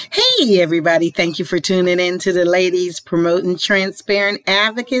Hey, everybody. Thank you for tuning in to the Ladies Promoting Transparent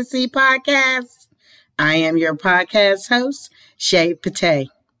Advocacy podcast. I am your podcast host, Shay Pate.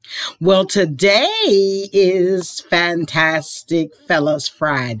 Well, today is Fantastic Fellows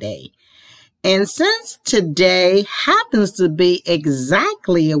Friday. And since today happens to be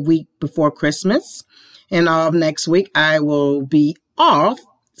exactly a week before Christmas, and all of next week I will be off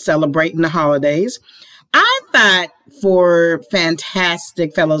celebrating the holidays, I thought for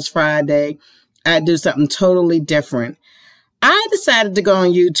Fantastic Fellows Friday, I'd do something totally different. I decided to go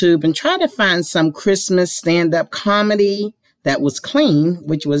on YouTube and try to find some Christmas stand-up comedy that was clean,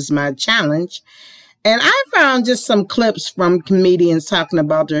 which was my challenge. And I found just some clips from comedians talking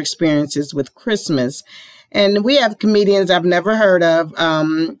about their experiences with Christmas. And we have comedians I've never heard of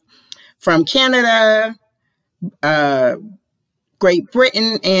from Canada, Great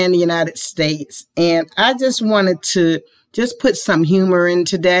Britain, and the United States. And I just wanted to just put some humor in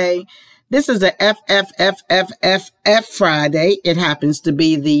today. This is a FFFFFF Friday. It happens to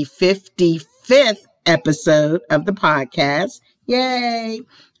be the 55th episode of the podcast. Yay!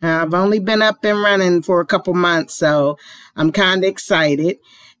 I've only been up and running for a couple months, so I'm kind of excited.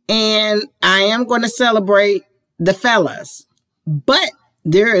 And I am going to celebrate the fellas. But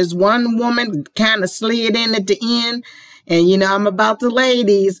there is one woman kind of slid in at the end. And, you know, I'm about the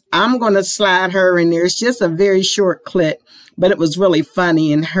ladies. I'm going to slide her in there. It's just a very short clip, but it was really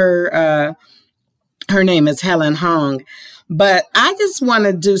funny. And her name is Helen Hong. But I just want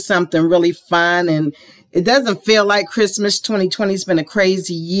to do something really fun. And it doesn't feel like Christmas. 2020 has been a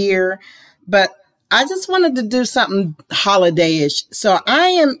crazy year. But I just wanted to do something holiday-ish. So I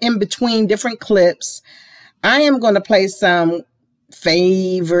am in between different clips. I am going to play some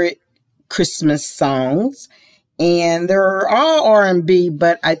favorite Christmas songs. And they're all R&B,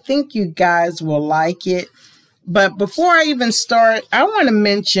 but I think you guys will like it. But before I even start, I want to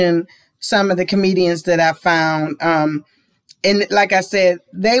mention some of the comedians that I found. And like I said,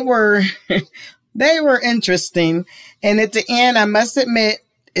 they were interesting. And at the end, I must admit,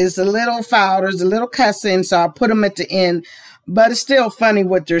 it's a little foul. There's a little cussing, so I put them at the end. But it's still funny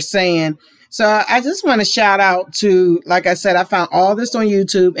what they're saying. So I just want to shout out to, like I said, I found all this on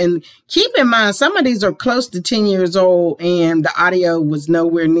YouTube. And keep in mind, some of these are close to 10 years old and the audio was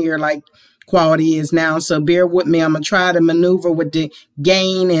nowhere near like quality is now. So bear with me. I'm going to try to maneuver with the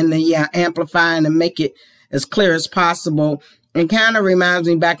gain and the amplifying and make it as clear as possible. It kind of reminds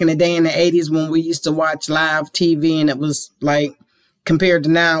me back in the day in the 80s when we used to watch live TV and it was like, compared to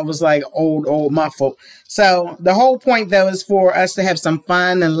now, it was like old muffled. So the whole point, though, is for us to have some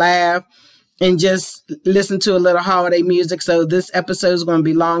fun and laugh and just listen to a little holiday music. So this episode is going to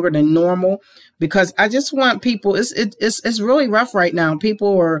be longer than normal because I just want people, it's really rough right now.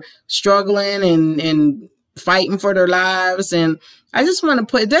 People are struggling and fighting for their lives. And I just want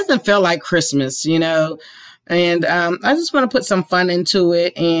to it doesn't feel like Christmas, you know, and I just want to put some fun into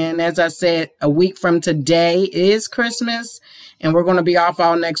it. And as I said, a week from today is Christmas and we're going to be off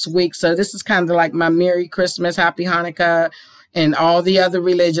all next week. So this is kind of like my Merry Christmas, Happy Hanukkah, and all the other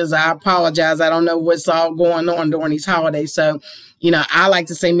religions. I apologize. I don't know what's all going on during these holidays. So, you know, I like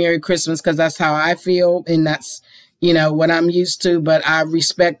to say Merry Christmas because that's how I feel. And that's, you know, what I'm used to. But I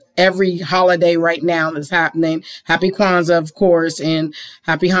respect every holiday right now that's happening. Happy Kwanzaa, of course, and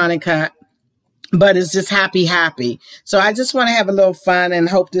Happy Hanukkah. But it's just happy. So I just want to have a little fun and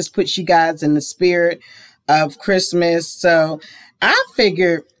hope this puts you guys in the spirit of Christmas. So I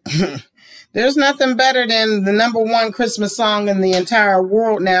figured there's nothing better than the number one Christmas song in the entire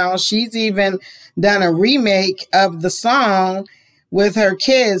world now. She's even done a remake of the song with her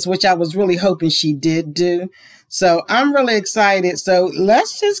kids, which I was really hoping she did do. So I'm really excited. So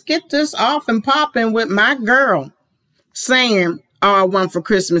let's just get this off and popping with my girl saying, "All I want for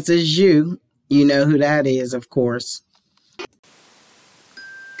Christmas is you." You know who that is, of course.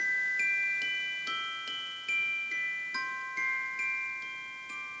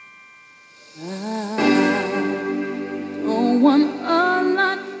 Don't want a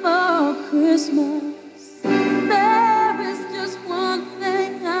lot for Christmas. There is just one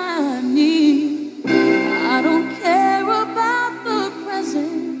thing I need. I don't care about the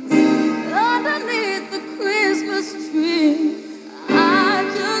presents underneath the Christmas tree. I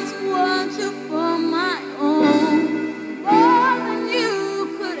just want you for my own, more than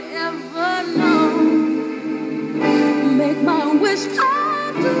you could ever know. Make my wish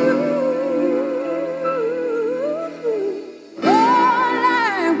come true. Oh,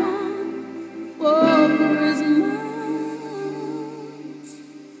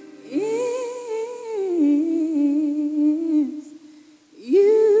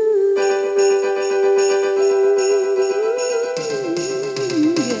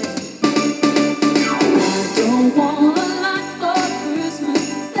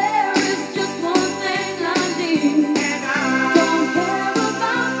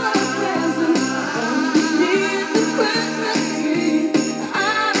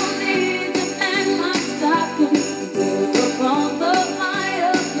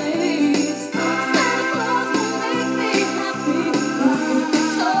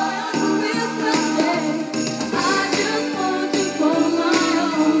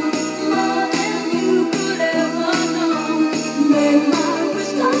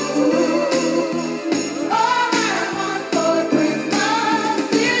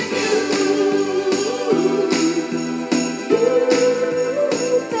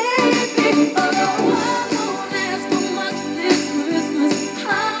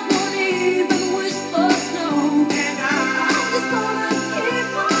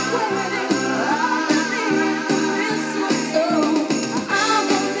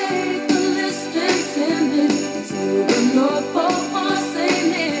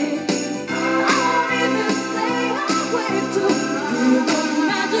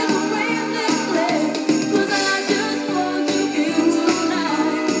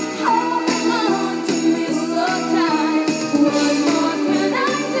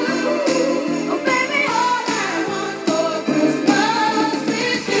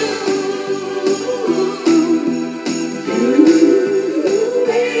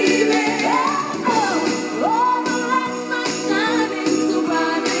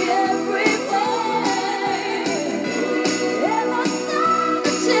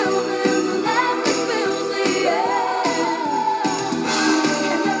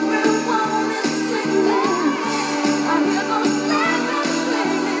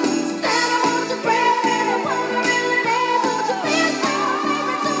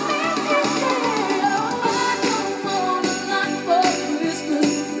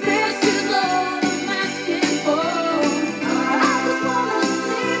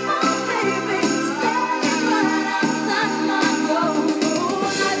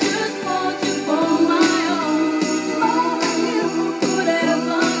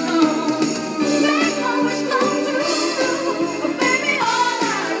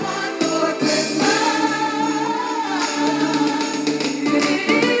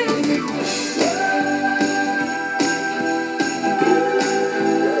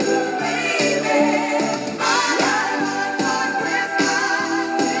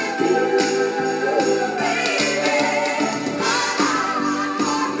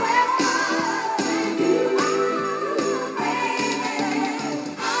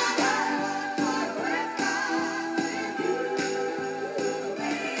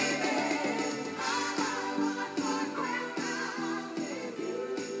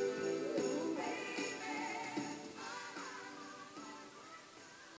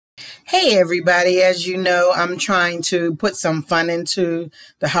 Hey, everybody. As you know, I'm trying to put some fun into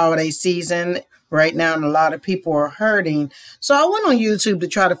the holiday season right now, and a lot of people are hurting. So I went on YouTube to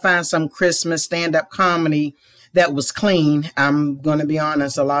try to find some Christmas stand-up comedy that was clean. I'm going to be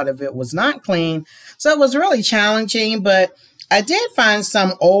honest, a lot of it was not clean. So it was really challenging, but I did find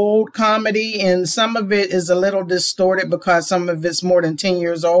some old comedy, and some of it is a little distorted because some of it's more than 10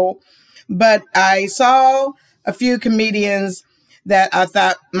 years old. But I saw a few comedians that I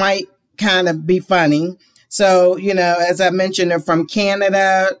thought might kind of be funny. So, you know, as I mentioned, they're from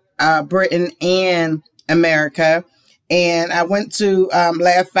Canada, Britain, and America. And I went to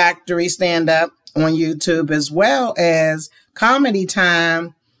Laugh Factory Stand Up on YouTube, as well as Comedy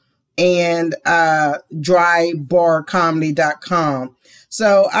Time and drybarcomedy.com.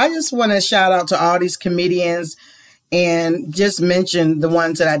 So I just want to shout out to all these comedians and just mention the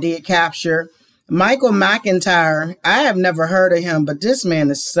ones that I did capture. Michael McIntyre, I have never heard of him, but this man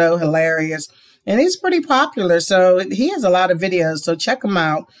is so hilarious and he's pretty popular. So he has a lot of videos, so check him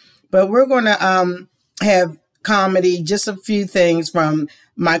out. But we're going to have comedy, just a few things from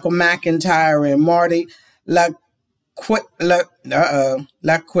Michael McIntyre and Marty Laquadera.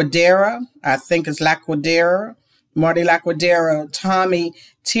 I think it's Laquadera. Marty Laquadera, Tommy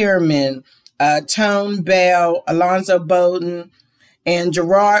Tierman, Tone Bell, Alonzo Bowden, and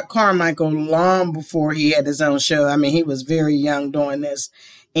Gerard Carmichael, long before he had his own show. I mean, he was very young doing this.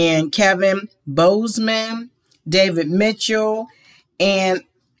 And Kevin Bozeman, David Mitchell, and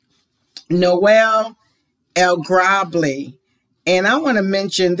Noel El Grabli. And I want to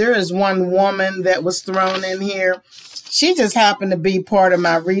mention there is one woman that was thrown in here. She just happened to be part of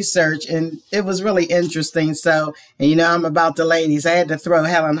my research, and it was really interesting. So, and you know, I'm about the ladies. I had to throw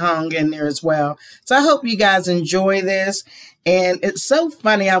Helen Hong in there as well. So I hope you guys enjoy this. And it's so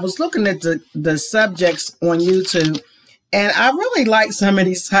funny. I was looking at the subjects on YouTube, and I really like some of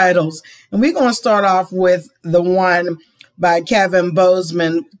these titles. And we're going to start off with the one by Kevin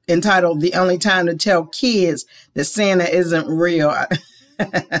Bozeman entitled "The Only Time to Tell Kids That Santa Isn't Real."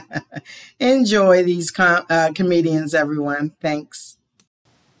 Enjoy these comedians, everyone. Thanks.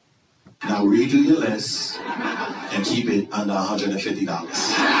 Now redo your list and keep it under $150.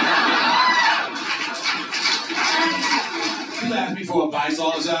 People ask me for advice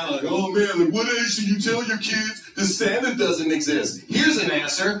all the time, like, oh man, like, what age should you tell your kids that Santa doesn't exist? Here's an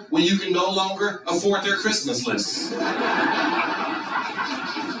answer when you can no longer afford their Christmas list. It's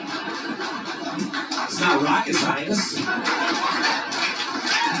not rocket science.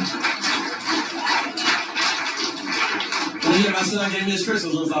 When my son gave me his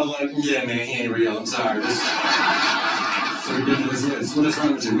Christmas list, I was like, yeah man, he ain't real, I'm sorry. It's a ridiculous list. What is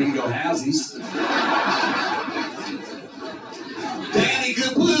wrong with you? We can go halvesies. Daddy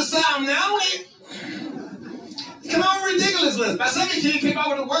could put us on now. Come on, ridiculous list. My second kid came out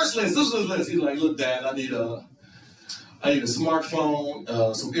with the worst list. This was his list. He's like, look, Dad, I need a smartphone,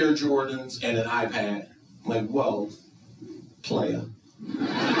 some Air Jordans, and an iPad. I'm like, whoa, player.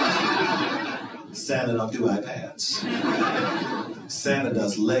 Santa don't do iPads. Santa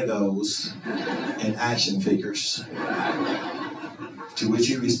does Legos and action figures. To which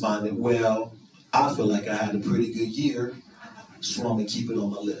he responded, well, I feel like I had a pretty good year, so I'm gonna keep it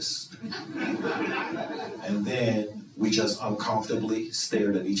on my list. And then we just uncomfortably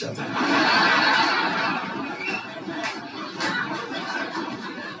stared at each other.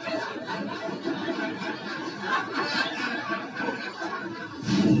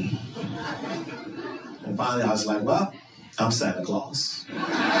 And finally I was like, well, I'm Santa Claus.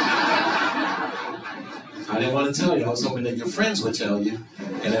 I didn't want to tell you. I was hoping that your friends would tell you,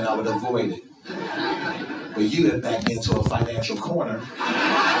 and then I would avoid it. But you had backed me into a financial corner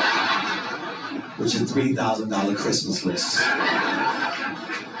with your $3,000 Christmas list.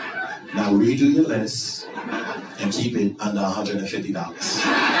 Now redo your list and keep it under $150.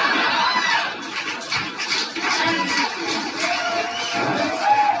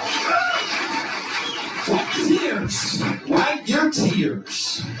 Tears. Wipe your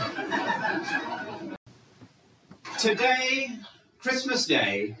tears. Today, Christmas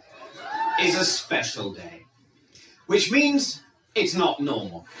Day, is a special day, which means it's not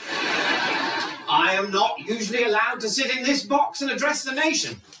normal. I am not usually allowed to sit in this box and address the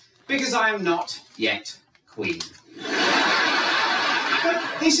nation, because I am not yet Queen. But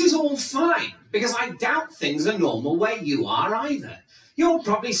this is all fine, because I doubt things are normal where you are either. You're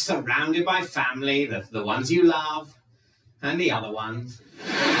probably surrounded by family, the ones you love, and the other ones.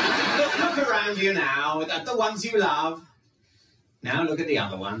 Look around you now at the ones you love. Now look at the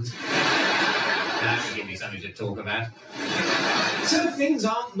other ones. That should give me something to talk about. So things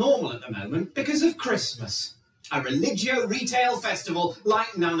aren't normal at the moment because of Christmas. a religio retail festival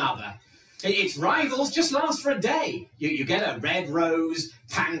like none other. Its rivals just last for a day. You get a red rose,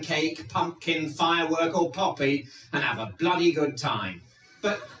 pancake, pumpkin, firework or poppy and have a bloody good time.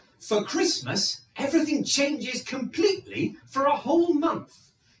 But for Christmas, everything changes completely for a whole month.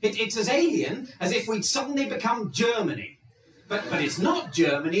 It's as alien as if we'd suddenly become Germany. But it's not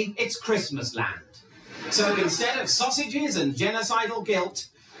Germany, it's Christmas land. So instead of sausages and genocidal guilt,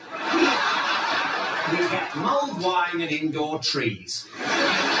 we get mulled wine and indoor trees.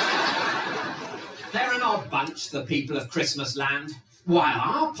 They're an odd bunch, the people of Christmas land. While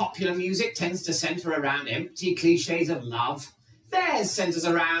our popular music tends to centre around empty cliches of love, theirs centres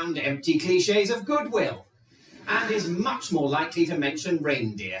around empty cliches of goodwill, and is much more likely to mention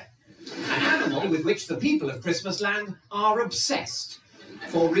reindeer, an animal with which the people of Christmas land are obsessed,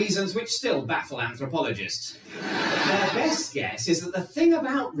 for reasons which still baffle anthropologists. Their best guess is that the thing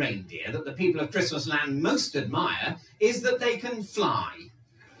about reindeer that the people of Christmas land most admire is that they can fly.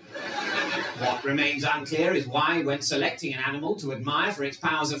 What remains unclear is why, when selecting an animal to admire for its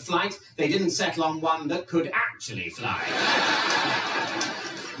powers of flight, they didn't settle on one that could actually fly.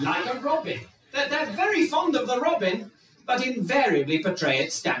 Like a robin. They're very fond of the robin, but invariably portray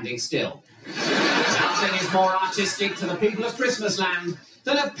it standing still. Nothing is more artistic to the people of Christmas land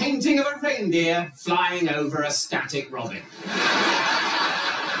than a painting of a reindeer flying over a static robin.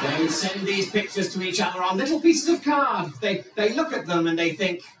 They send these pictures to each other on little pieces of card. They look at them and they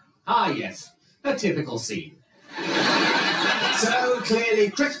think, ah yes, a typical scene. So clearly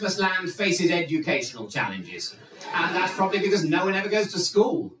Christmas land faces educational challenges. And that's probably because no one ever goes to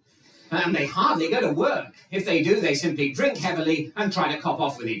school. And they hardly go to work. If they do, they simply drink heavily and try to cop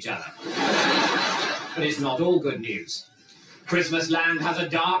off with each other. But it's not all good news. Christmas land has a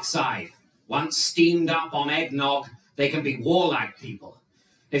dark side. Once steamed up on eggnog, they can be warlike people.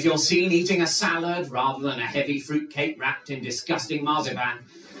 If you're seen eating a salad rather than a heavy fruitcake wrapped in disgusting marzipan,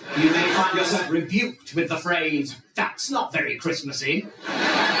 you may find yourself rebuked with the phrase, "That's not very Christmassy,"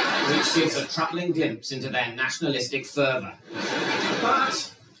 which gives a troubling glimpse into their nationalistic fervour.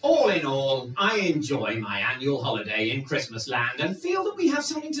 But all in all, I enjoy my annual holiday in Christmas land and feel that we have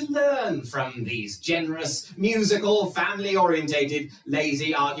something to learn from these generous, musical, family-orientated,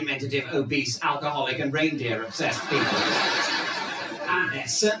 lazy, argumentative, obese, alcoholic and reindeer-obsessed people. And they're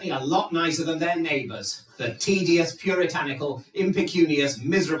certainly a lot nicer than their neighbours, the tedious, puritanical, impecunious,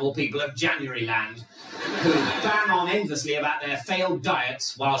 miserable people of January land, who bang on endlessly about their failed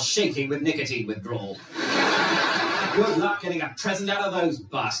diets while shaking with nicotine withdrawal. Good luck getting a present out of those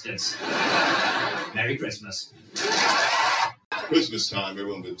bastards. Merry Christmas. Christmas time,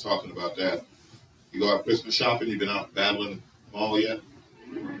 everyone's been talking about that. You go out Christmas shopping, you've been out battling the mall yet?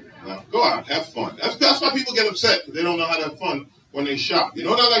 No. Go out, have fun. That's why people get upset, because they don't know how to have fun when they shop. You know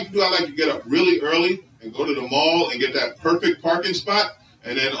what I like to do? I like to get up really early and go to the mall and get that perfect parking spot,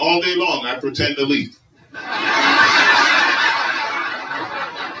 and then all day long I pretend to leave.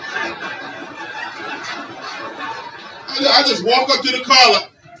 I just walk up to the car like,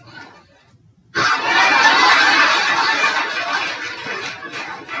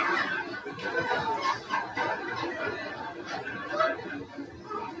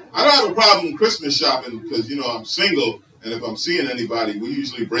 I don't have a problem with Christmas shopping because, you know, I'm single, and if I'm seeing anybody, we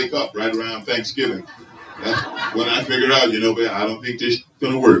usually break up right around Thanksgiving. That's when I figure out, you know, but I don't think this is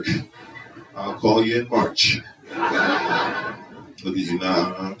going to work. I'll call you in March. Look at you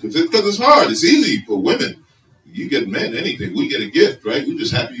now. Because it's hard. It's easy for women. You get men anything. We get a gift, right? We're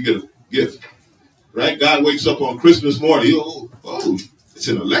just happy you get a gift. Right? God wakes up on Christmas morning. Oh, it's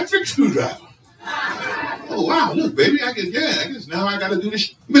an electric screwdriver. Oh, wow, look, baby, I guess now I got to do this.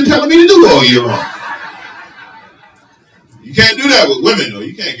 You've been telling me to do all year long. You can't do that with women, though.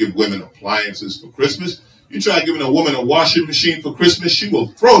 You can't give women appliances for Christmas. You try giving a woman a washing machine for Christmas, she will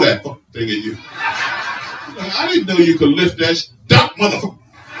throw that thing at you. I didn't know you could lift that dumb motherfucker.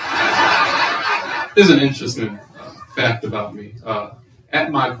 There's an interesting fact about me.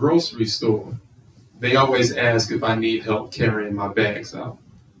 At my grocery store, they always ask if I need help carrying my bags out.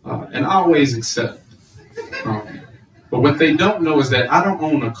 And I always accept. But what they don't know is that I don't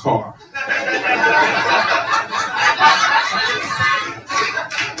own a car.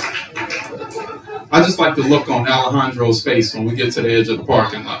 I just like to look on Alejandro's face when we get to the edge of the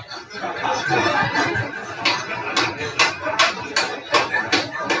parking lot.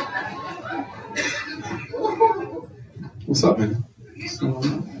 What's up, man? What's going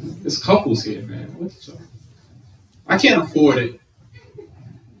on? There's couples here, man. I can't afford it.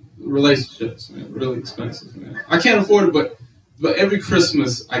 Relationships, man, really expensive, man. I can't afford it, but every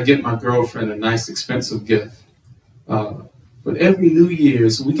Christmas I get my girlfriend a nice, expensive gift. But every New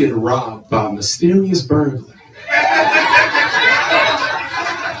Year's we get robbed by a mysterious burglar.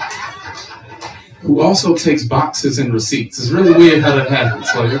 who also takes boxes and receipts. It's really weird how that happens.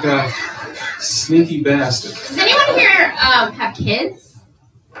 So you got sneaky bastard. Does anyone here have kids?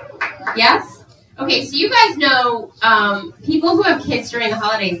 Yes? Okay, so you guys know people who have kids during the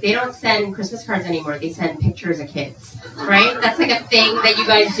holidays, they don't send Christmas cards anymore. They send pictures of kids, right? That's like a thing that you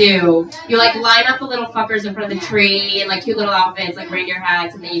guys do. You like line up the little fuckers in front of the tree and like cute little outfits, like reindeer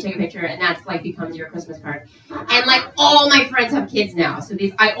hats, and then you take a picture, and that's like becomes your Christmas card. And like all my friends have kids now, so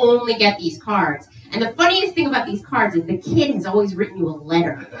I only get these cards. And the funniest thing about these cards is the kid has always written you a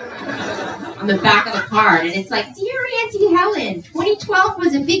letter on the back of the card. And it's like, Dear Auntie Helen, 2012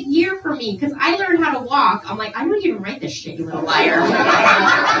 was a big year for me because I learned how to walk. I'm like, I don't even write this shit, you little liar.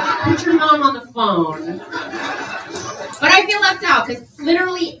 Put your mom on the phone. But I feel left out because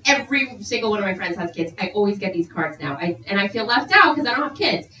literally every single one of my friends has kids. I always get these cards now. And I feel left out because I don't have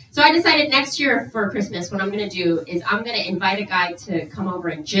kids. So I decided next year for Christmas, what I'm going to do is I'm going to invite a guy to come over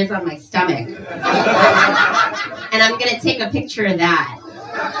and jizz on my stomach. And I'm going to take a picture of that.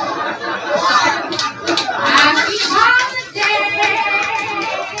 Happy holiday!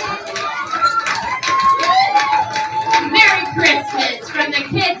 Merry Christmas from the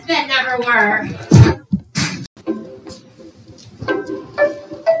kids that never were.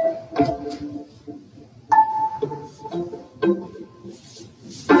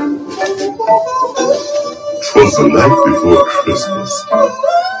 Twas the night before Christmas,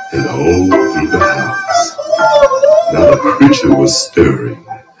 and all through the house, not a creature was stirring,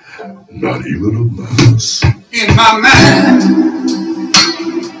 not even a mouse. In my mind,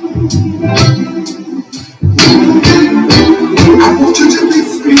 I want you to be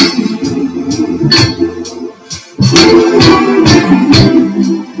free.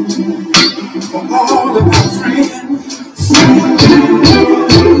 For all of my friends,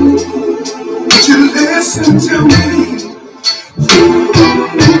 would you listen to me?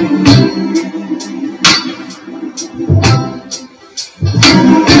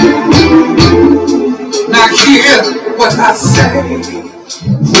 Now hear what I say.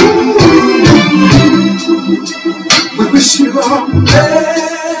 We wish you a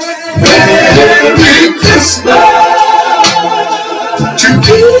Merry Christmas to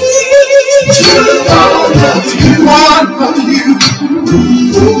each one of you.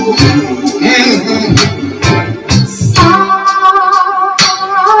 Silent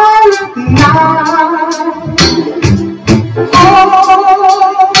night,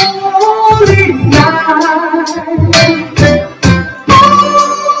 holy night,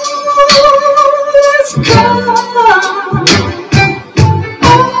 all is gone,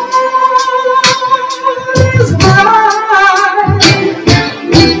 all is bright,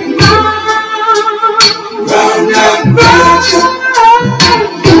 round and round,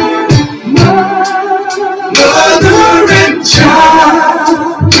 mother and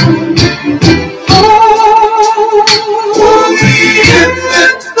child, holy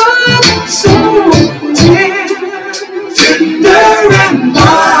infant, so tender and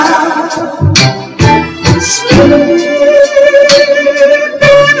mild,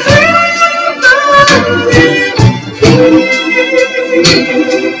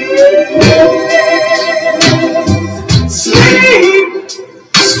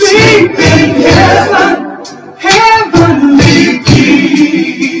 sleep in heavenly peace. Sleep in heaven, heavenly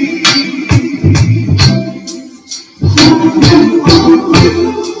peace.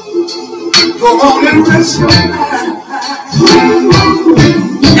 Go on and rest your mind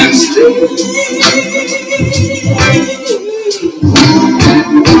and sleep.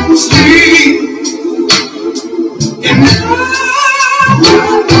 Sleep in heavenly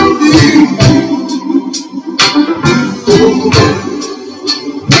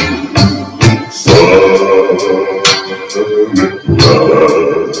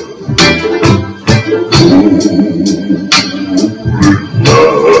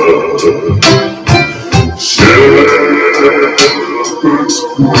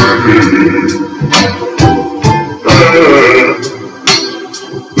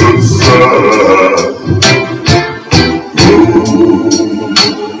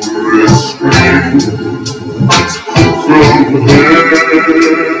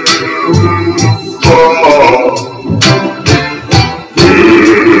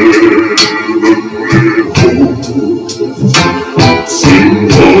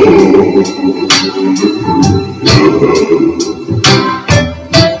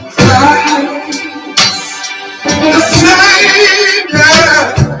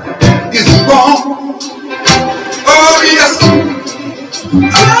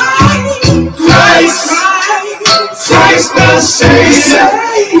Christ the Savior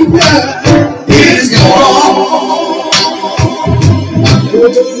is born.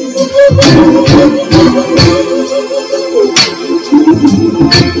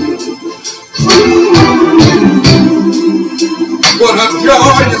 What a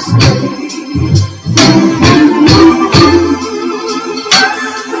joyous day.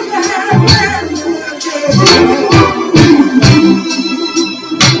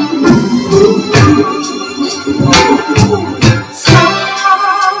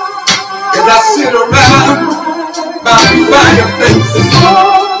 As I sit around by the fireplace,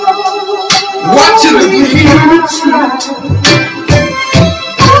 watching the leaves slide.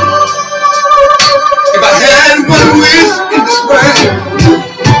 If I had one wish in this world,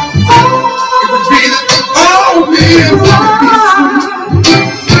 it would be that all men would be free.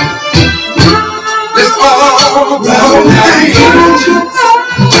 Let's all bow down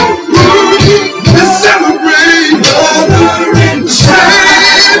and celebrate the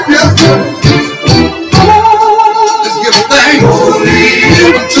Savior. Let's give thanks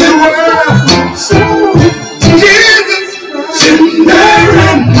to the world. Jesus sitting there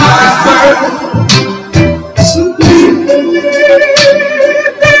in my heart.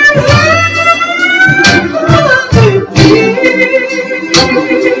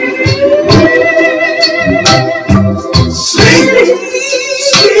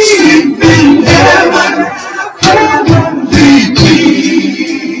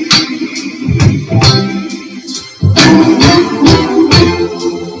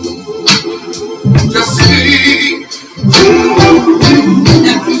 Just sleep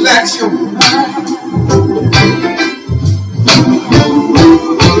and relax your mind.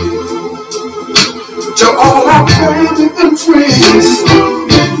 To all our family and friends,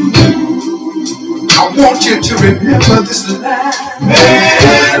 I want you to remember this line.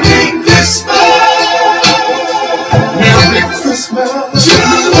 Merry Christmas, Merry Christmas to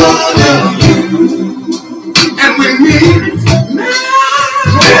all of you, and we mean it.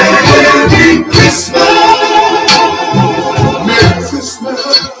 Merry Christmas, Merry Christmas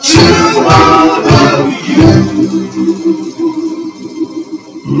to all of you.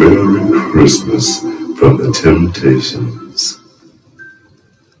 Merry Christmas from the Temptations.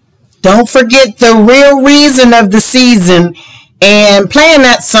 Don't forget the real reason of the season. And playing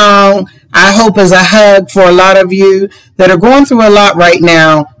that song, I hope, is a hug for a lot of you that are going through a lot right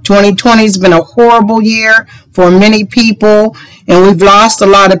now. 2020 has been a horrible year for many people, and we've lost a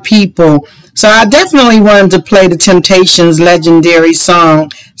lot of people. So I definitely wanted to play the Temptations' legendary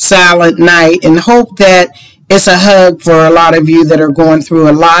song, Silent Night, and hope that it's a hug for a lot of you that are going through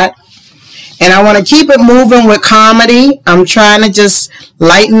a lot. And I want to keep it moving with comedy. I'm trying to just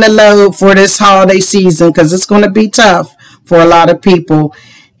lighten the load for this holiday season because it's going to be tough for a lot of people.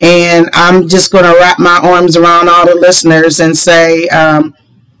 And I'm just going to wrap my arms around all the listeners and say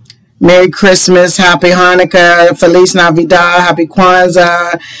Merry Christmas, Happy Hanukkah, Feliz Navidad, Happy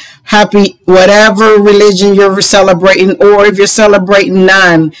Kwanzaa, happy whatever religion you're celebrating, or if you're celebrating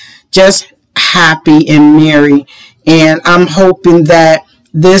none, just happy and merry. And I'm hoping that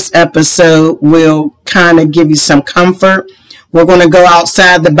this episode will kind of give you some comfort. We're going to go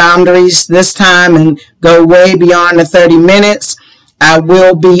outside the boundaries this time and go way beyond the 30 minutes. I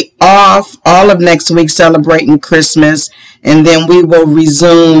will be off all of next week celebrating Christmas, and then we will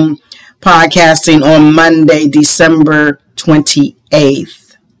resume podcasting on Monday, December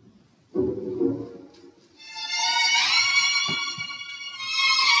 28th.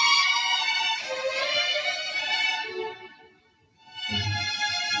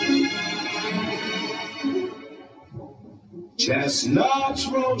 Chestnuts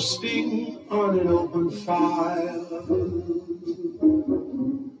roasting on an open fire,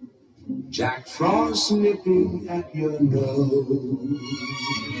 Jack Frost nipping at your nose,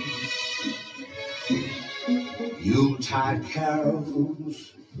 Yuletide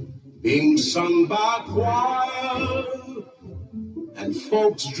carols being sung by choir, and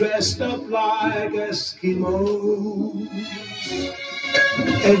folks dressed up like Eskimos.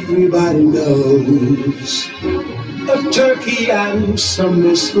 Everybody knows a turkey and some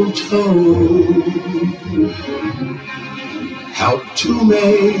mistletoe help to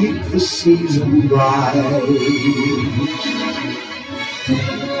make the season bright.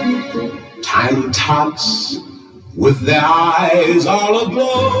 Tiny tots with their eyes all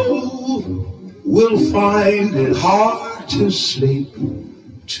aglow will find it hard to sleep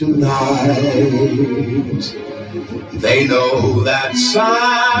tonight. They know that Santa's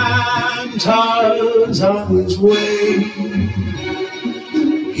on his way.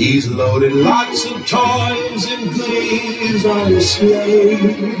 He's loaded lots of toys and goodies on his sleigh,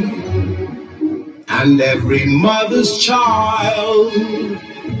 and every mother's child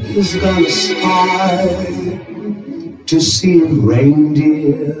is gonna spy to see if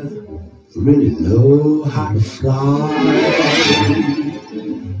reindeer really know how to fly.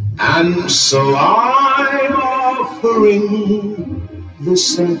 And so I'm offering this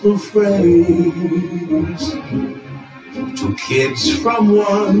simple phrase to kids from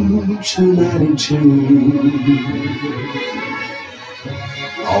 1 to 92.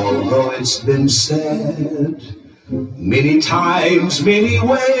 Although it's been said many times, many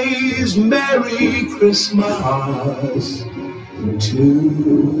ways, Merry Christmas to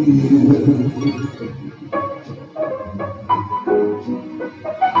you.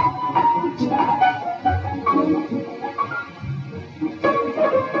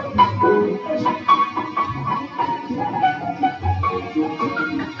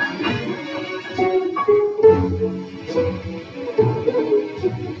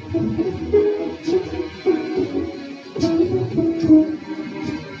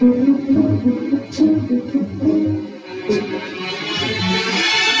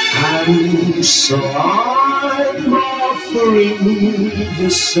 And so I'm offering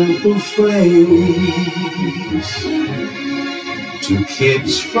this simple phrase to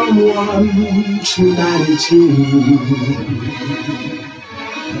kids from 1 to 92.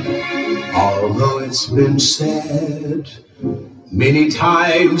 Although it's been said many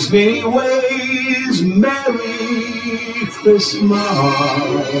times, many ways, Merry Christmas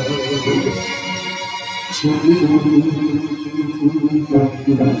to you.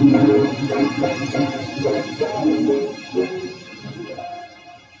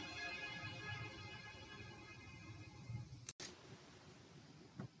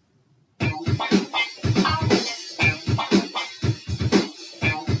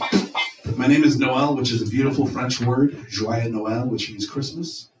 My name is Noel, which is a beautiful French word, Joyeux Noël, which means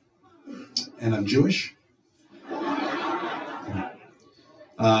Christmas, and I'm Jewish.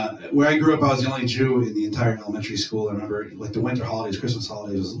 Where I grew up, I was the only Jew in the entire elementary school. I remember, like, the winter holidays, Christmas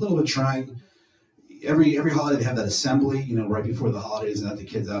holidays was a little bit trying. Every holiday they have that assembly, you know, right before the holidays, and let the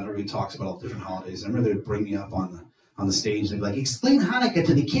kids out. Everybody talks about all the different holidays. I remember they would bring me up on the stage. They'd be like, "Explain Hanukkah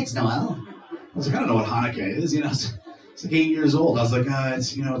to the kids, Noel." I was like, "I don't know what Hanukkah is." You know, it's like 8 years old. I was like,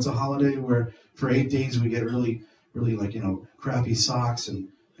 it's, you know, it's a holiday where for 8 days we get really, really, like, you know, crappy socks and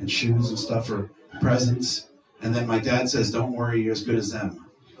shoes and stuff for presents. And then my dad says, "Don't worry, you're as good as them."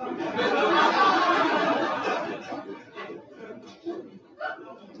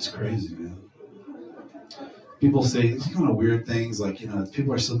 It's crazy, man. People say kind of weird things, like, you know,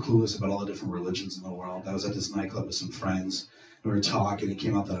 people are so clueless about all the different religions in the world. I was at this nightclub with some friends. We were talking, and it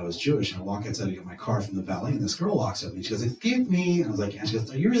came out that I was Jewish. And I walk outside to get my car from the valet, and this girl walks up to me. She goes, "Excuse me." And I was like, and she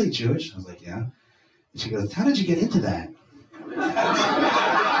goes, "Are you really Jewish?" I was like, "Yeah." And she goes, "How did you get into that?"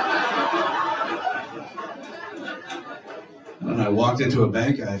 I don't know, I walked into a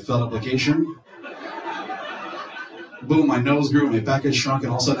bank, I filled out an application. Boom, my nose grew, my package shrunk,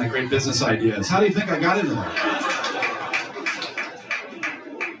 and all of a sudden I had great business ideas. How do you think I got into that?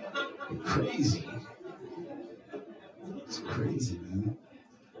 Crazy. It's crazy, man.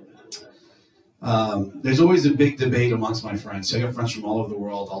 There's always a big debate amongst my friends. So I got friends from all over the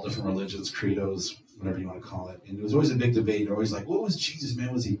world, all different religions, credos, whatever you want to call it. And there was always a big debate. They're always like, what was Jesus,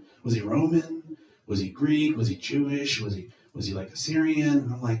 man? Was he Roman? Was he Greek? Was he Jewish? Was he like Assyrian?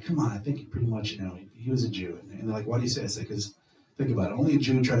 And I'm like, come on, I think he pretty much, you know, he was a Jew. And they're like, why do you say that? I say, because think about it. Only a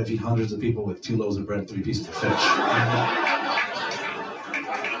Jew tried to feed hundreds of people with 2 loaves of bread and 3 pieces of fish. You know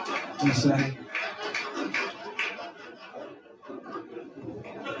what I'm saying?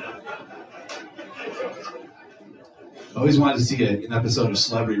 I always wanted to see an episode of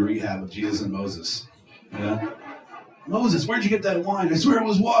Celebrity Rehab with Jesus and Moses. You know? "Moses, where'd you get that wine? I swear it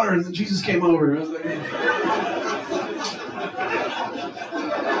was water." And then Jesus came over. I was like,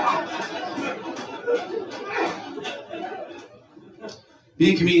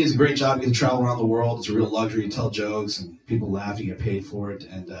 being a comedian is a great job. You get to travel around the world. It's a real luxury. You tell jokes and people laugh. You get paid for it.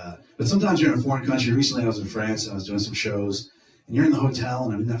 And but sometimes you're in a foreign country. Recently I was in France and I was doing some shows. And you're in the hotel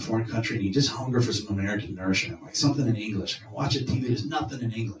and I'm in that foreign country and you just hunger for some American nourishment, like something in English. I can watch a TV, there's nothing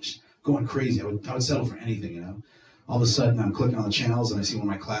in English. Going crazy. I would settle for anything, you know. All of a sudden I'm clicking on the channels and I see one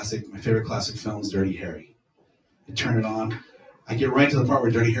of my favorite classic films, Dirty Harry. I turn it on. I get right to the part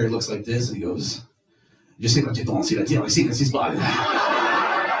where Dirty Harry looks like this and he goes, "Je sais quand tu penses, la tire, ici, qu'est-ce qui se passe?"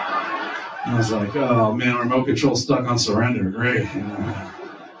 And I was like, oh man, remote control stuck on surrender. Great.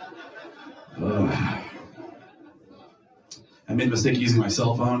 I made a mistake using my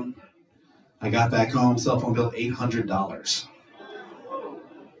cell phone. I got back home, cell phone bill $800.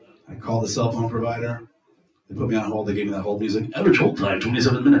 I called the cell phone provider. They put me on hold. They gave me that hold music. Average hold time,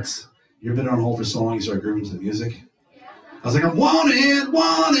 27 minutes. You've been on hold for so long, you start grooving to the music. I was like, I'm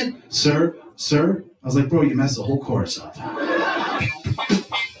wanted. Sir, I was like, bro, you messed the whole chorus up.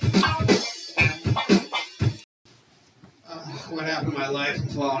 What happened to my life? I'm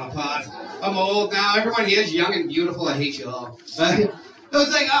falling apart. I'm old now. Everyone here is young and beautiful. I hate you all. I was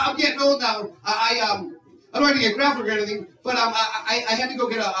like, I'm getting old now. I don't have to get graphic or anything, but I had to go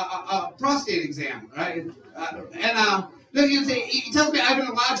get a prostate exam, right? He tells me I have an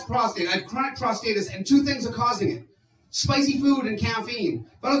enlarged prostate. I have chronic prostatitis, and 2 things are causing it: spicy food and caffeine.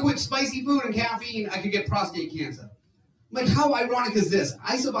 If I don't quit spicy food and caffeine, I could get prostate cancer. Like, how ironic is this?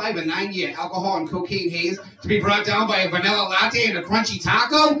 I survived a 9-year alcohol and cocaine haze to be brought down by a vanilla latte and a crunchy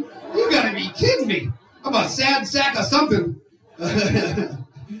taco? You gotta be kidding me. I'm a sad sack of something.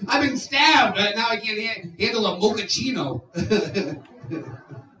 I've been stabbed. Now I can't handle a mochaccino.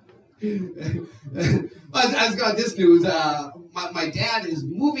 I got this news. My dad is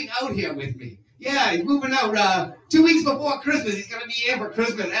moving out here with me. Yeah, he's moving out 2 weeks before Christmas. He's going to be here for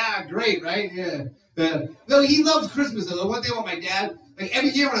Christmas. Great, right? Yeah. No, he loves Christmas. The one thing about my dad, like every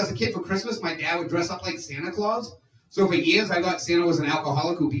year when I was a kid for Christmas, my dad would dress up like Santa Claus. So for years, I thought Santa was an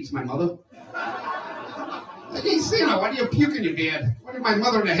alcoholic who beats my mother. Like, hey, Santa, why do you puke in your bed? Why did my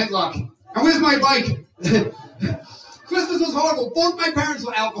mother in a headlock? And where's my bike? Christmas was horrible. Both my parents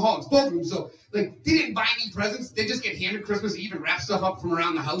were alcoholics, both of them. So, like, they didn't buy me presents. They just get handed Christmas Eve and wrap stuff up from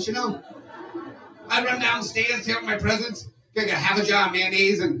around the house, you know? I'd run downstairs, take out my presents, get a half a jar of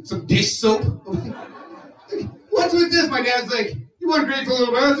mayonnaise and some dish soap. What's with this? My dad's like, you weren't great for a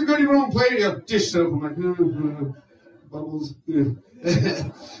little while. It's a good your own plate. Dish soap. I'm like, bubbles. No,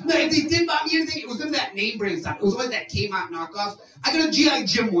 if they did buy me anything, it was none of that name brand stuff. It was always that Kmart knockoff. I got a G.I.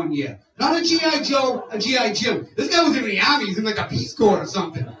 Jim one year. Not a G.I. Joe, a G.I. Jim. This guy was in the army. He's in like a Peace Corps or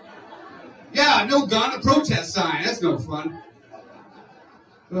something. Yeah, no gun, a protest sign. That's no fun.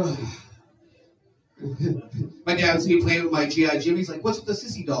 My dad was me playing with my G.I. Jim. He's like, what's with the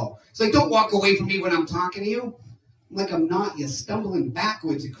sissy doll? He's like, don't walk away from me when I'm talking to you. I'm like, I'm not. You're stumbling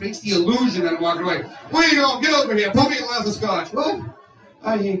backwards. It creates the illusion that I'm walking away. Where you going? Get over here. Pour me a glass of scotch. What?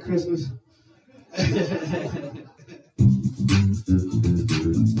 I hate Christmas. Hi,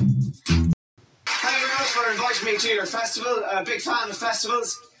 girls, for inviting me to your festival. A big fan of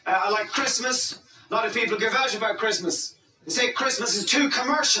festivals. I like Christmas. A lot of people give out about Christmas. They say Christmas is too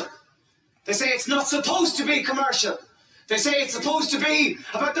commercial. They say it's not supposed to be commercial. They say it's supposed to be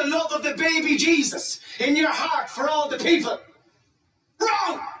about the love of the baby Jesus in your heart for all the people.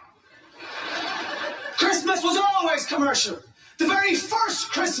 Wrong! Christmas was always commercial. The very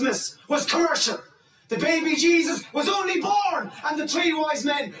first Christmas was commercial. The baby Jesus was only born and the 3 wise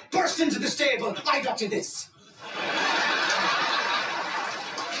men burst into the stable. I got to this.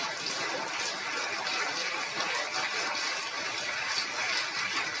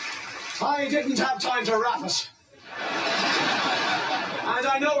 I didn't have time to wrap it. And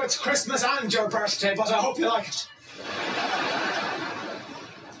I know it's Christmas and your birthday, but I hope you like it.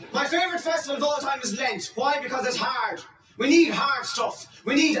 My favourite festival of all time is Lent. Why? Because it's hard. We need hard stuff.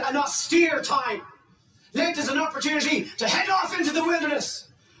 We need an austere time. Lent is an opportunity to head off into the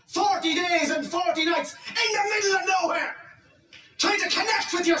wilderness. 40 days and 40 nights in the middle of nowhere. Trying to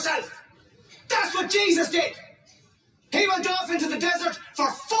connect with yourself. That's what Jesus did. He went off into the desert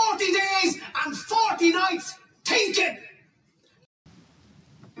for 40 days and 40 nights thinking.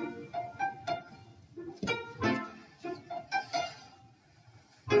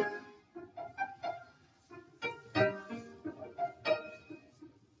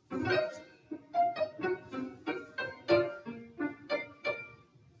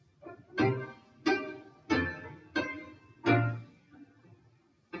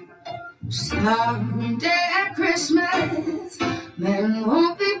 Someday at Christmas, men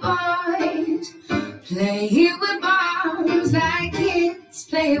won't be boys, playing with bombs like kids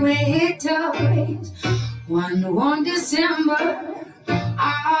play with toys. One warm December, our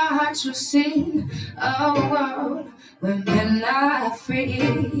hearts will sing a world where men are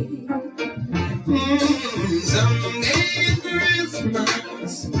free. Someday at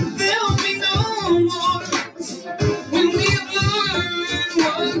Christmas, there'll be no wars when we've learned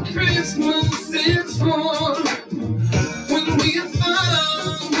what Christmas is for. When we have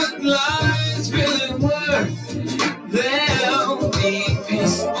found what life's really worth, there'll be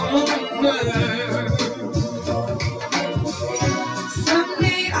peace on earth.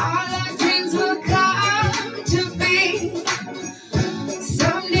 Someday all our dreams will come to be.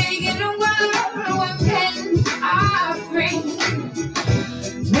 Someday in a world where men are free.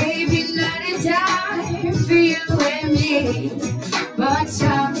 May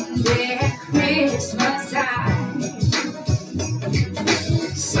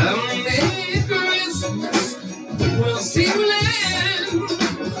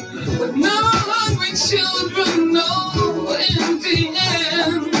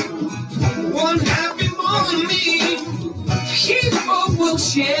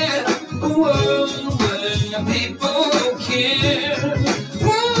share a world where people care.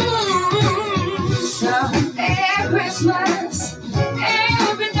 Someday Christmas,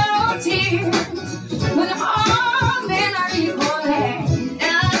 there'll be no tears. When all men are equal and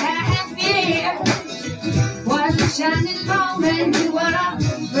none have fear. One shining moment, we wanna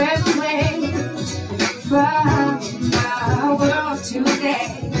break away from our world today.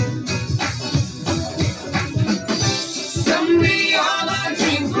 Someday all our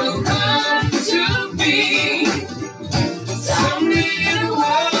dreams will come to be. Someday in a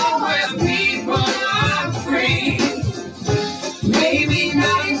world where people are free. Maybe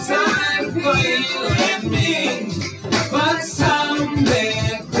not in time for you and me, but someday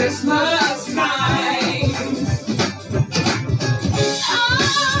at Christmas night.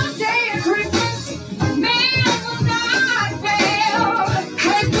 Someday at Christmas, men will not fail.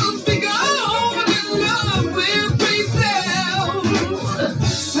 Hate will be gone and love will prevail.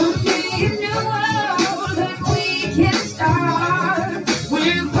 Someday a new world that we can start.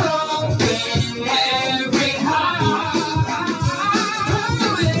 With hope in every heart.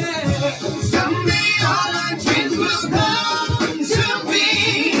 Someday all our dreams will come to be.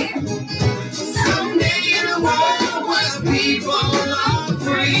 Someday in a world where people are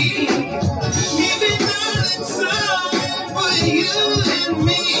free. Maybe not in time for you and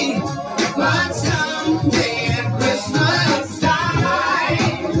me, but someday at Christmas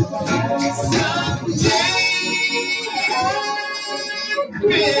time. Someday at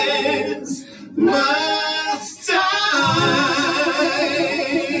Christmas time.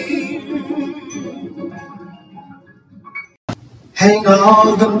 Hang on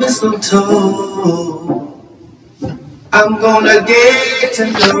the mistletoe. I'm gonna get to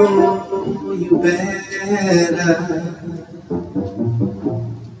know you better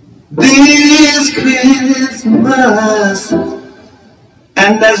this Christmas.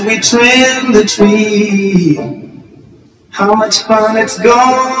 And as we trim the tree, how much fun it's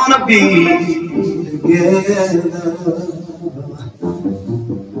gonna be together.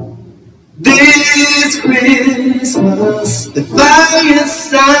 This Christmas, the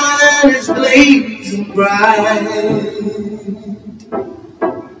fireside is blazing bright.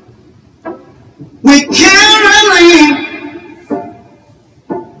 We're caroling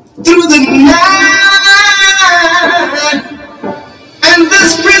through the night, and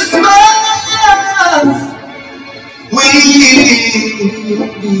this Christmas will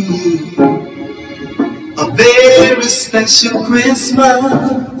be a very special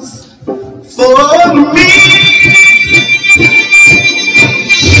Christmas for me.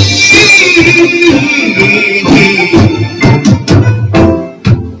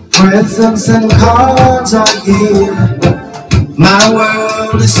 Presents and cards are here. My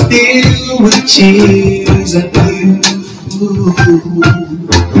world is filled with cheers and you.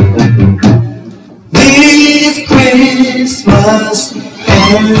 This Christmas,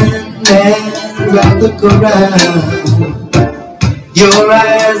 and as I look around, your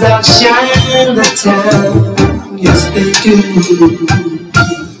eyes outshine the town, yes they do.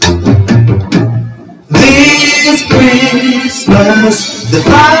 This Christmas, the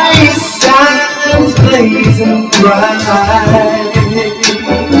fireside is blazing bright.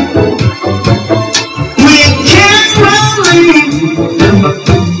 We're caroling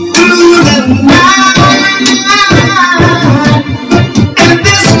through the night, and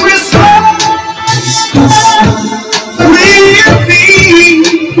this Christmas will be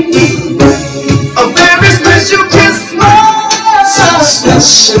a very special Christmas, so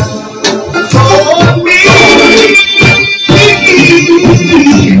special for me.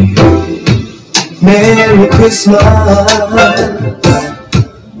 Merry Christmas.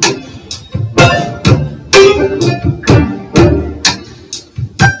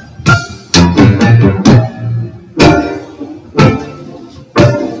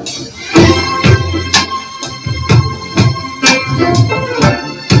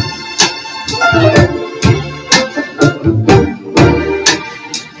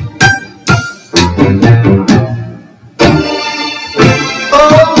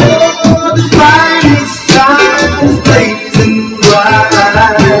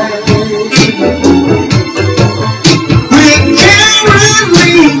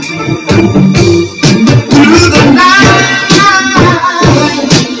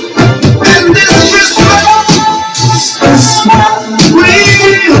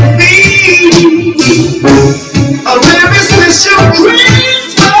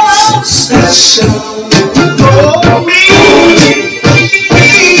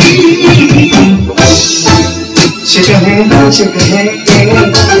 Shake a hand, shake a hand.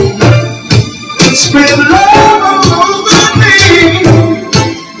 Spread love all over me.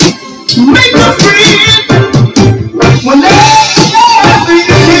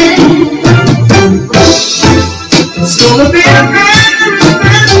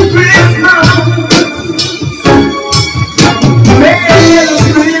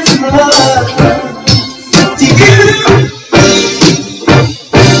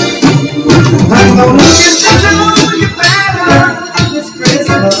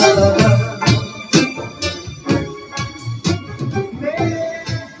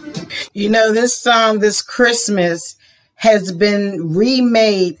 You know, this song, This Christmas, has been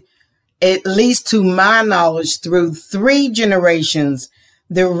remade, at least to my knowledge, through 3 generations.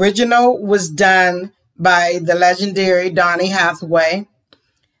 The original was done by the legendary Donny Hathaway.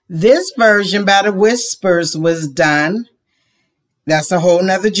 This version by the Whispers was done. That's a whole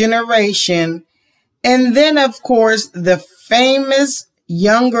nother generation. And then, of course, the famous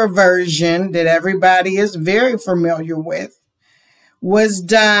younger version that everybody is very familiar with was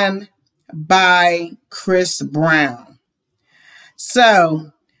done by Chris Brown.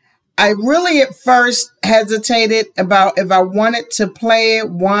 So I really at first hesitated about if I wanted to play it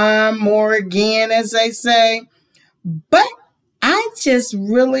one more again, as they say, but I just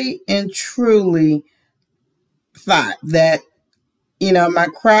really and truly thought that, you know, my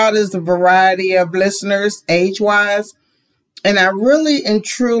crowd is a variety of listeners age-wise, and I really and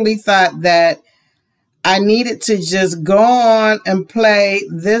truly thought that I needed to just go on and play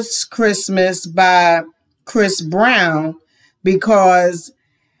This Christmas by Chris Brown, because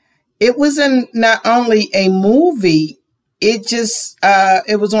it was in not only a movie, it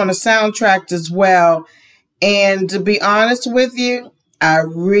was on a soundtrack as well. And to be honest with you, I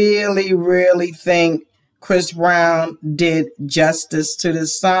really, really think Chris Brown did justice to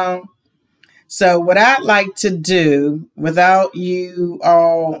this song. So what I'd like to do, without you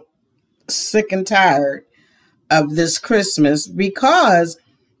all sick and tired of This Christmas, because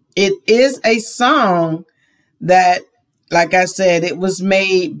it is a song that, like I said, it was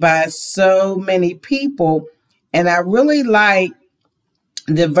made by so many people, and I really like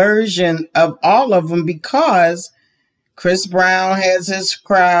the version of all of them because Chris Brown has his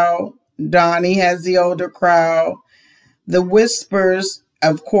crowd, Donny has the older crowd, the Whispers,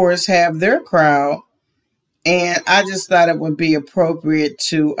 of course, have their crowd, and I just thought it would be appropriate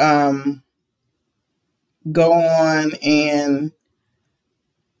to go on and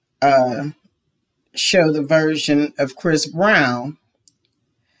show the version of Chris Brown.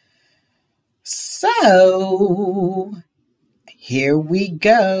 So here we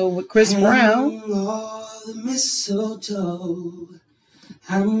go with Chris Brown. All the mistletoe,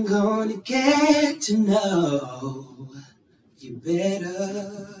 I'm gonna get to know you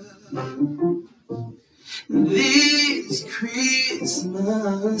better. This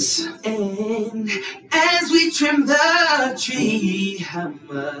Christmas, and as we trim the tree, how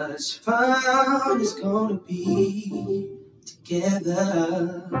much fun it's gonna be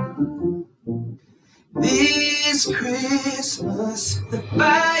together. This Christmas, the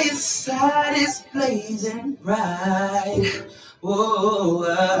fireside is blazing bright. Oh,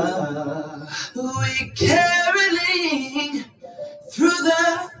 we're caroling through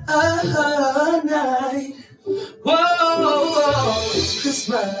the night. Whoa, this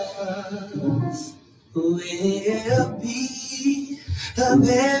Christmas will be a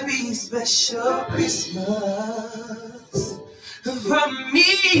very special Christmas for me.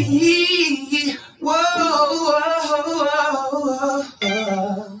 Whoa,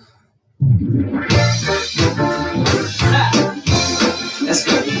 Let's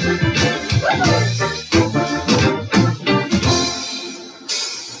go.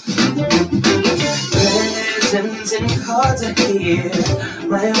 Presents and cards are here.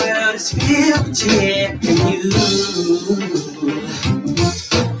 My world is filled with cheer and you.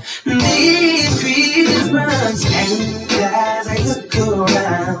 This Christmas, and as I look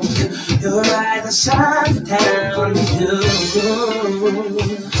around, your eyes are shining down you.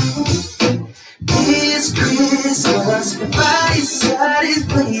 This Christmas, the fireside is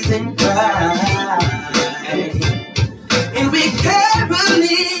blazing bright, and we're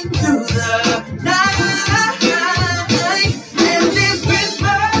caroling through the night. And this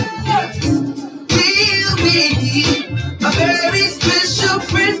Christmas will be a very special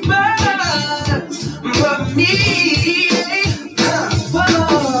Christmas for me.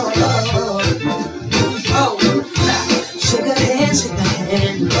 Shake a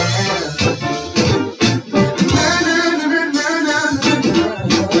hand now.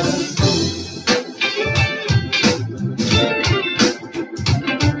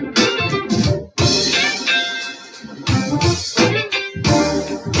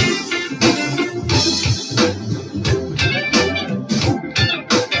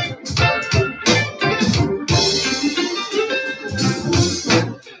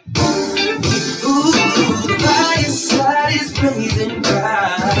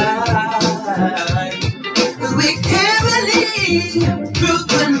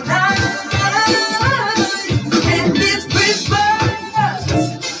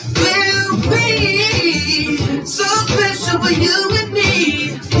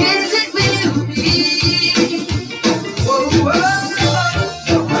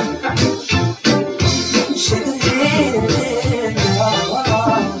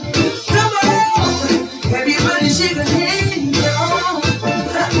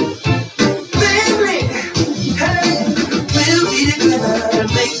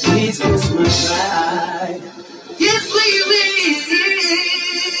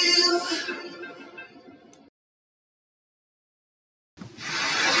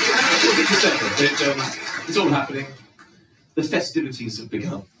 December. It's all happening. The festivities have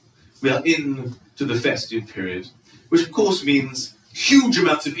begun. We are into the festive period, which of course means huge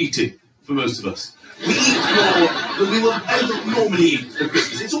amounts of eating for most of us. We eat more than we will ever normally eat at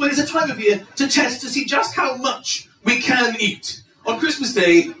Christmas. It's always a time of year to test to see just how much we can eat. On Christmas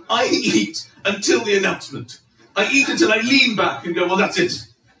Day, I eat until the announcement. I eat until I lean back and go, well, that's it.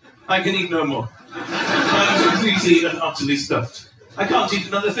 I can eat no more. I'm completely and utterly stuffed. I can't eat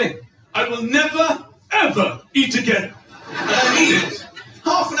another thing. I will never, ever eat again. And I mean it.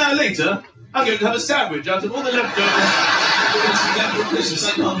 Half an hour later, I'm going to have a sandwich out of all the leftovers. For Christmas,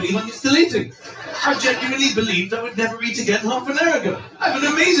 I can't believe I'm still eating. I genuinely believed I would never eat again half an hour ago. I have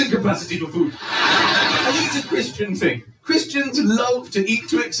an amazing capacity for food. I think it's a Christian thing. Christians love to eat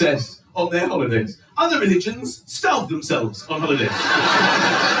to excess on their holidays. Other religions starve themselves on holidays.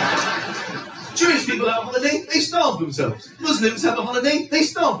 Jewish people have a holiday, they starve themselves. Muslims have a holiday, they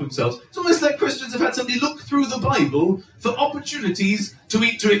starve themselves. It's almost like Christians have had somebody look through the Bible for opportunities to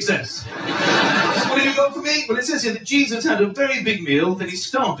eat to excess. What have you got for me? Well, it says here that Jesus had a very big meal, then he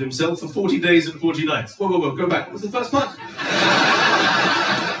starved himself for 40 days and 40 nights. Whoa, go back. What was the first part?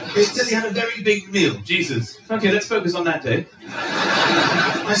 It says he had a very big meal, Jesus. Okay, let's focus on that day.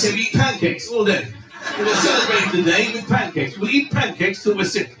 I say we eat pancakes all day. We'll celebrate the day with pancakes. We'll eat pancakes till we're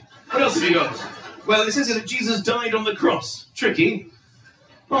sick. What else have we got? Well, it says here that Jesus died on the cross. Tricky.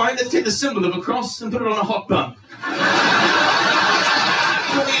 All right, let's take the symbol of a cross and put it on a hot bun.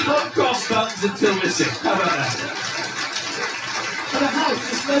 We'll eat hot cross buns until we're sick. How about that? And the house,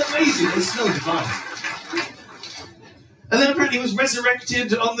 they smell amazing. They smell divine. And then apparently he was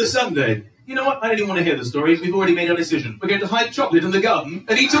resurrected on the Sunday. You know what? I don't even want to hear the story. We've already made our decision. We're going to hide chocolate in the garden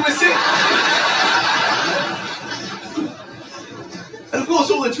and eat till we're sick. And of course,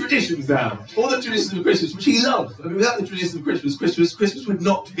 all the traditions now, all the traditions of Christmas, which he loved. I mean, without the traditions of Christmas would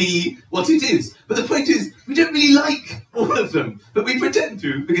not be what it is. But the point is, we don't really like all of them, but we pretend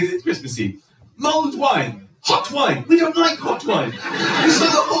to because it's Christmassy. Mulled wine, hot wine. We don't like hot wine. We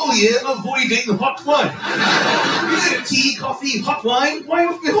spend the whole year avoiding hot wine. We get tea, coffee, hot wine. Why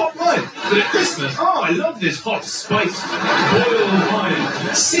offer me hot wine? But at Christmas, oh, I love this hot, spiced, boiled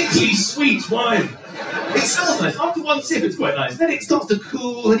wine, sickly sweet wine. It smells nice. After one sip, it's quite nice. Then it starts to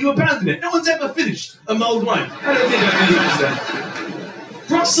cool and you abandon it. No one's ever finished a mulled wine. I don't think I really understand.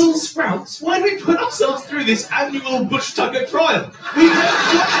 Brussels sprouts? Why do we put ourselves through this annual bush tucker trial? We don't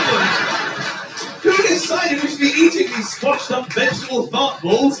like them. Who decided we should be eating these squashed up vegetable fart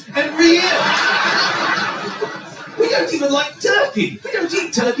balls every year? We don't even like turkey. We don't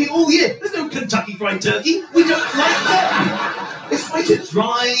eat turkey all year. There's no Kentucky Fried Turkey. We don't like turkey. It's quite a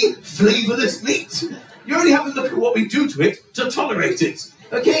dry, flavourless meat. You only have to look at what we do to it to tolerate it.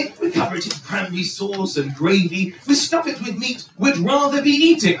 Okay? We cover it in cranberry sauce and gravy. We stuff it with meat we'd rather be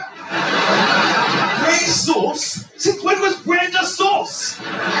eating. Bread sauce? Since when was bread a sauce?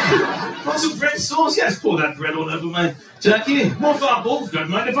 Want some bread sauce? Yes, pour that bread all over my turkey. More fart balls? Don't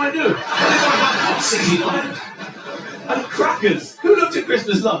mind if I do. And crackers. Who looked at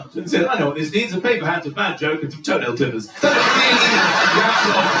Christmas lunch and said, I know what this needs, a paper hat, a bad joke, and some toenail clippers. That really wrapped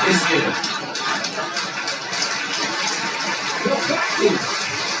off this year.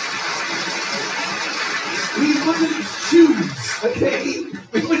 We wouldn't choose, okay?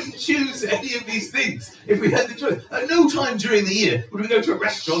 We wouldn't choose any of these things if we had the choice. At no time during the year would we go to a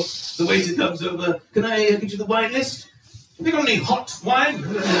restaurant, the waiter comes over, can I get you the wine list? Have you got any hot wine?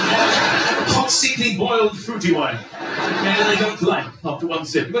 Hot, sickly, boiled, fruity wine. And they don't like after one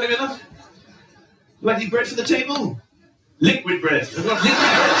sip. You got any of that? Like any bread for the table? Liquid bread. I've got liquid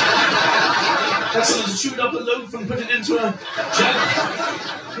bread. That's someone's chewed up a loaf and put it into a jug.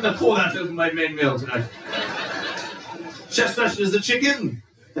 I'm going to pour that over my main meal tonight. Chef special is the chicken.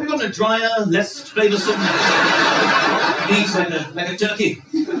 Have you got a drier, less flavoursome meat like a turkey?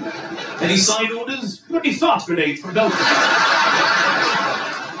 Any side orders? Got any fart grenades from Belgium?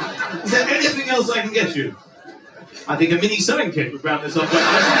 Is there anything else I can get you? I think a mini sewing kit would round this up quite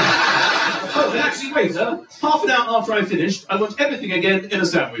nicely. Oh, but actually, wait, sir. Half an hour after I finished, I want everything again in a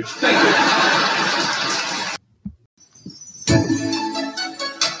sandwich. Thank you.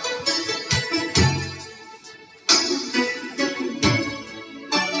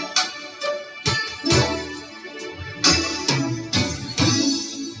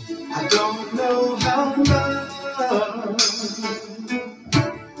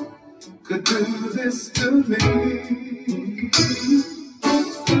 Could do this to me.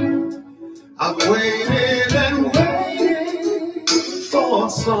 I've waited and waited for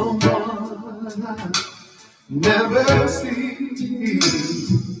someone I never see,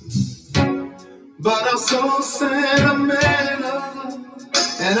 but I'm so sentimental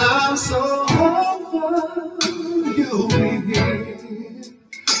and I'm so hopeful you'll be here.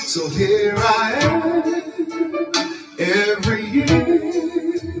 So here I am, every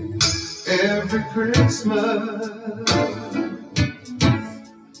year, every Christmas.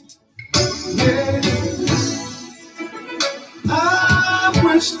 Yeah, I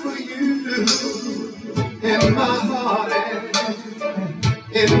wish for you in my heart and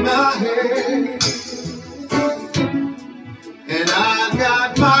in my head. And I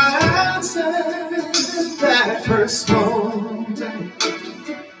got my answer that first moment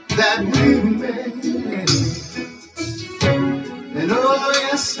that we met. And oh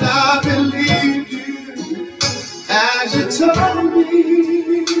yes, I believe you as you told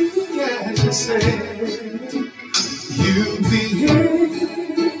me, as you said, you'll be here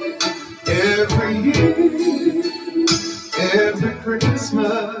every year, every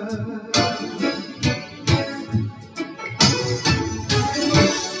Christmas.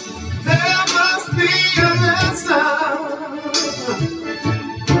 There must be a lesson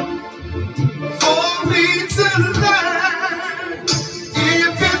for me to learn.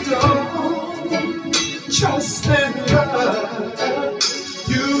 If you don't trust and love,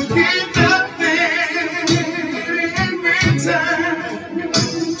 you get nothing in return.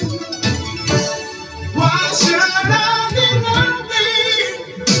 Why should I be loving?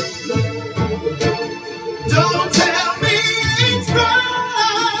 Don't tell me it's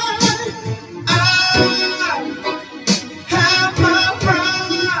right. I have my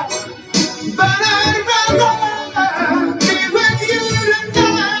pride, but I'd rather be with you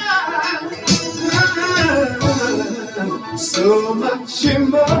tonight. So much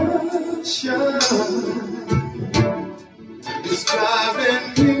emotion is driving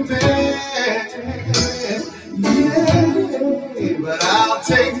me mad. Yeah, but I'll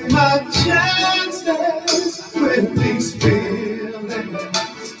take my chances with these feelings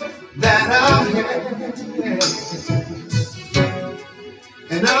that I have.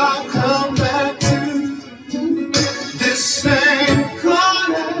 And I'll come back to this same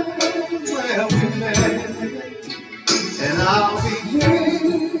corner where we met. And I'll be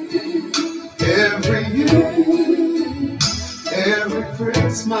here every year, every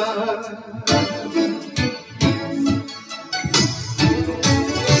Christmas.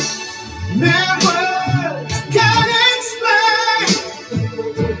 Mere words can't explain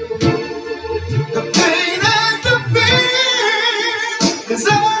the pain and the fear. 'Cause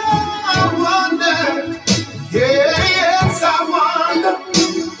I wonder, yes, I wonder,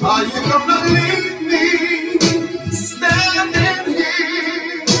 are you gonna leave me standing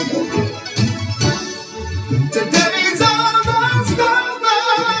here? Today's almost over,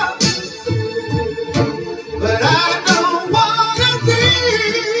 but I don't wanna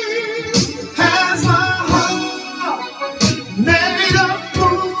leave. Has my heart made a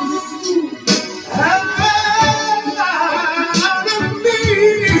fool out of me?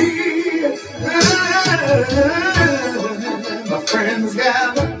 My friends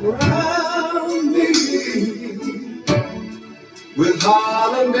gather around me with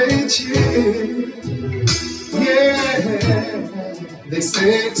holiday cheer. Yeah, they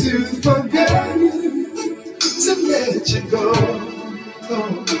say to forget you, to let you go,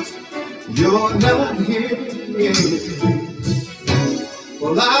 'cause you're not here.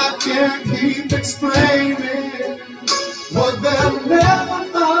 Well, I can't keep explaining what they'll never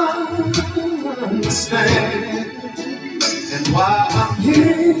understand, and why I'm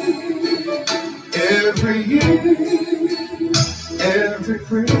here every year, every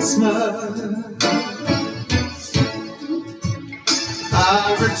Christmas.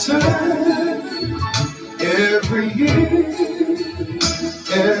 I return every year,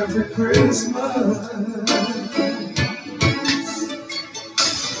 every Christmas.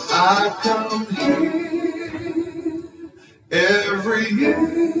 I come here every year,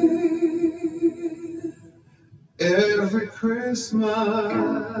 every Christmas.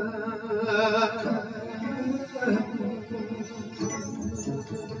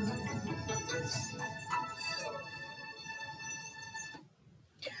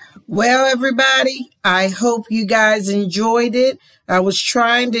 Well, everybody, I hope you guys enjoyed it. I was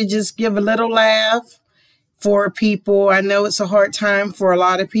trying to just give a little laugh for people. I know it's a hard time for a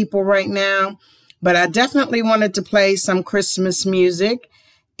lot of people right now, but I definitely wanted to play some Christmas music.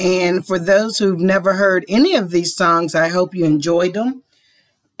 And for those who've never heard any of these songs, I hope you enjoyed them.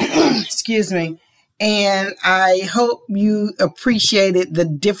 Excuse me. And I hope you appreciated the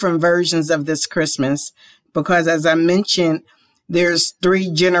different versions of this Christmas, because as I mentioned, there's 3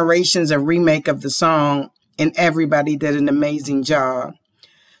 generations of remake of the song, and everybody did an amazing job.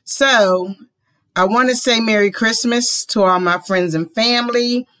 So I want to say Merry Christmas to all my friends and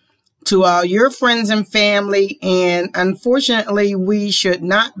family, to all your friends and family. And unfortunately, we should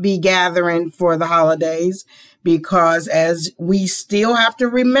not be gathering for the holidays because as we still have to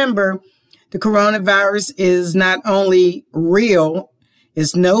remember, the coronavirus is not only real,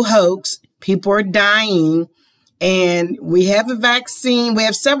 it's no hoax. People are dying. And we have a vaccine. We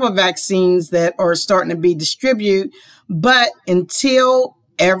have several vaccines that are starting to be distributed. But until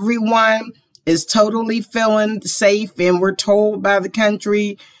everyone is totally feeling safe and we're told by the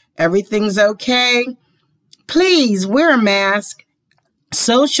country everything's okay, please wear a mask,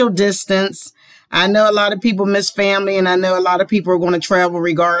 social distance. I know a lot of people miss family, and I know a lot of people are going to travel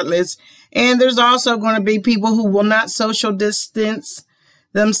regardless. And there's also going to be people who will not social distance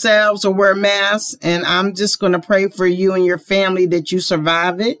themselves or wear masks. And I'm just going to pray for you and your family that you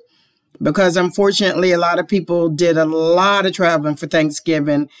survive it, because unfortunately, a lot of people did a lot of traveling for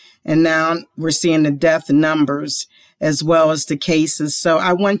Thanksgiving, and now we're seeing the death numbers as well as the cases. So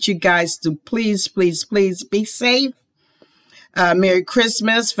I want you guys to please, please, please be safe. Merry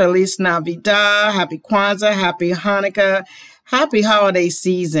Christmas, Feliz Navidad, Happy Kwanzaa, Happy Hanukkah, Happy holiday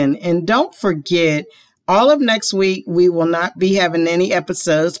season. And don't forget, all of next week, we will not be having any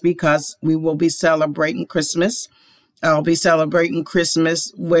episodes because we will be celebrating Christmas. I'll be celebrating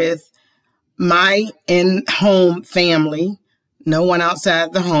Christmas with my in-home family, no one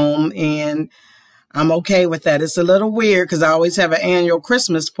outside the home, and I'm okay with that. It's a little weird because I always have an annual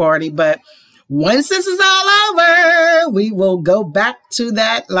Christmas party, but once this is all over, we will go back to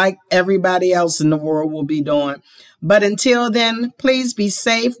that like everybody else in the world will be doing. But until then, please be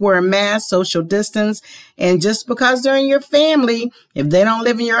safe, wear a mask, social distance, and just because they're in your family, if they don't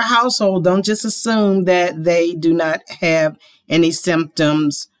live in your household, don't just assume that they do not have any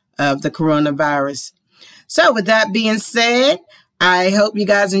symptoms of the coronavirus. So with that being said, I hope you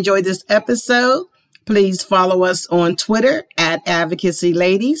guys enjoyed this episode. Please follow us on Twitter at Advocacy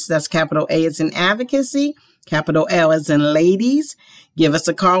Ladies. That's capital A as in advocacy, capital L as in ladies. Give us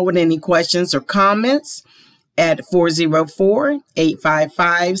a call with any questions or comments at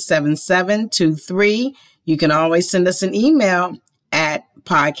 404-855-7723. You can always send us an email at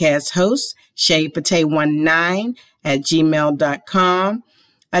podcasthost, shaypate19@gmail.com.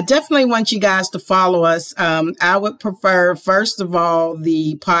 I definitely want you guys to follow us. I would prefer, first of all,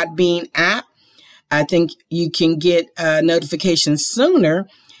 the Podbean app. I think you can get notifications sooner.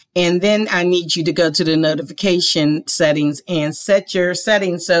 And then I need you to go to the notification settings and set your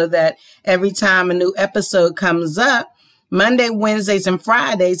settings so that every time a new episode comes up, Monday, Wednesdays, and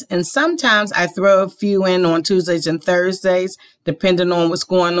Fridays, and sometimes I throw a few in on Tuesdays and Thursdays, depending on what's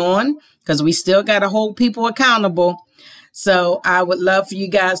going on, because we still got to hold people accountable. So I would love for you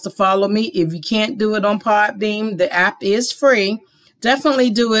guys to follow me. If you can't do it on Podbean, the app is free.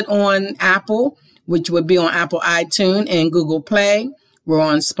 Definitely do it on Apple, which would be on Apple iTunes and Google Play. We're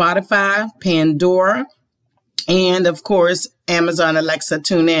on Spotify, Pandora, and of course, Amazon Alexa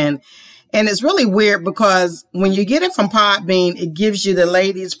TuneIn. And it's really weird because when you get it from Podbean, it gives you the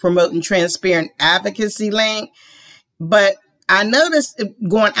Ladies Promoting Transparent Advocacy link. But I noticed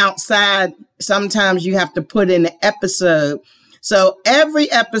going outside, sometimes you have to put in an episode. So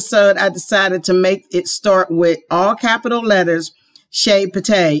every episode, I decided to make it start with all capital letters, Shay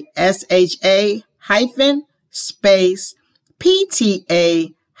Pate, SHA hyphen space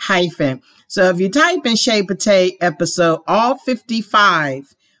PTA hyphen. So if you type in Shay Pate episode, all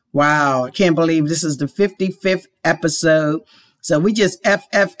 55. Wow, I can't believe this is the 55th episode. So we just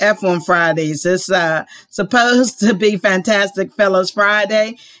FFF on Fridays. It's supposed to be Fantastic Fellows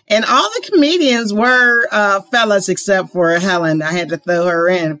Friday. And all the comedians were fellas except for Helen. I had to throw her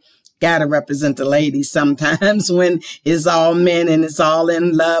in. Got to represent the ladies sometimes when it's all men and it's all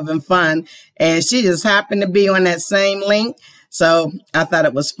in love and fun. And she just happened to be on that same link. So I thought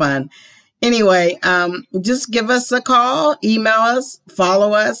it was fun. Anyway, just give us a call, email us,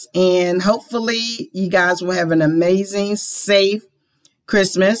 follow us, and hopefully you guys will have an amazing, safe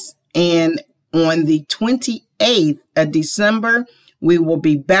Christmas. And on the 28th of December, we will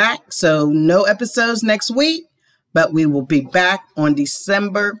be back. So no episodes next week, but we will be back on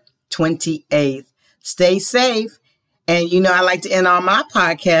December 28th. Stay safe. And you know, I like to end all my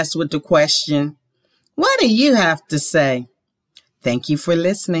podcasts with the question, what do you have to say? Thank you for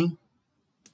listening.